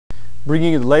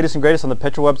Bringing you the latest and greatest on the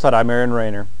Petra website, I'm Aaron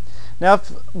Rayner. Now,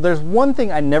 if there's one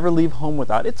thing I never leave home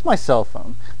without, it's my cell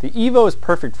phone. The Evo is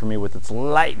perfect for me with its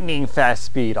lightning fast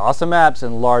speed, awesome apps,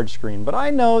 and large screen, but I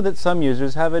know that some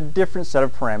users have a different set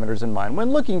of parameters in mind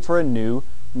when looking for a new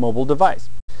mobile device.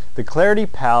 The Clarity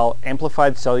Pal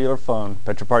amplified cellular phone,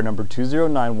 Petra part number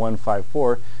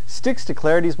 209154, sticks to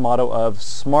Clarity's motto of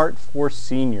 "Smart for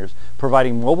Seniors,"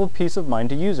 providing mobile peace of mind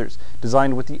to users.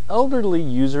 Designed with the elderly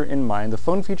user in mind, the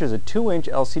phone features a 2-inch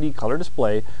LCD color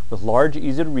display with large,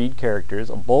 easy-to-read characters,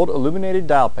 a bold illuminated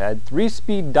dial pad,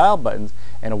 3-speed dial buttons,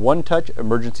 and a one-touch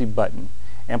emergency button.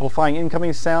 Amplifying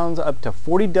incoming sounds up to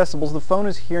 40 decibels, the phone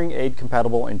is hearing aid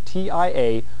compatible and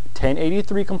TIA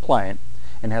 1083 compliant,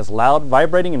 and has loud,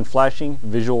 vibrating, and flashing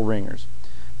visual ringers.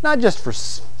 Not just for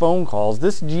phone calls,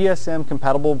 this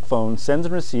GSM-compatible phone sends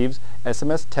and receives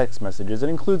SMS text messages. It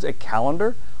includes a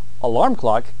calendar, alarm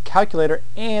clock, calculator,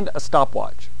 and a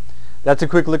stopwatch. That's a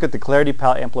quick look at the Clarity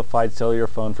Pal amplified cellular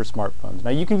phone for smartphones. Now,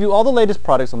 you can view all the latest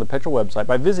products on the Petra website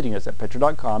by visiting us at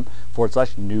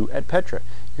petra.com/new@Petra.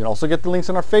 You can also get the links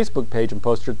on our Facebook page and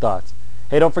post your thoughts.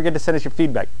 Hey, don't forget to send us your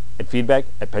feedback at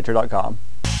feedback@petra.com.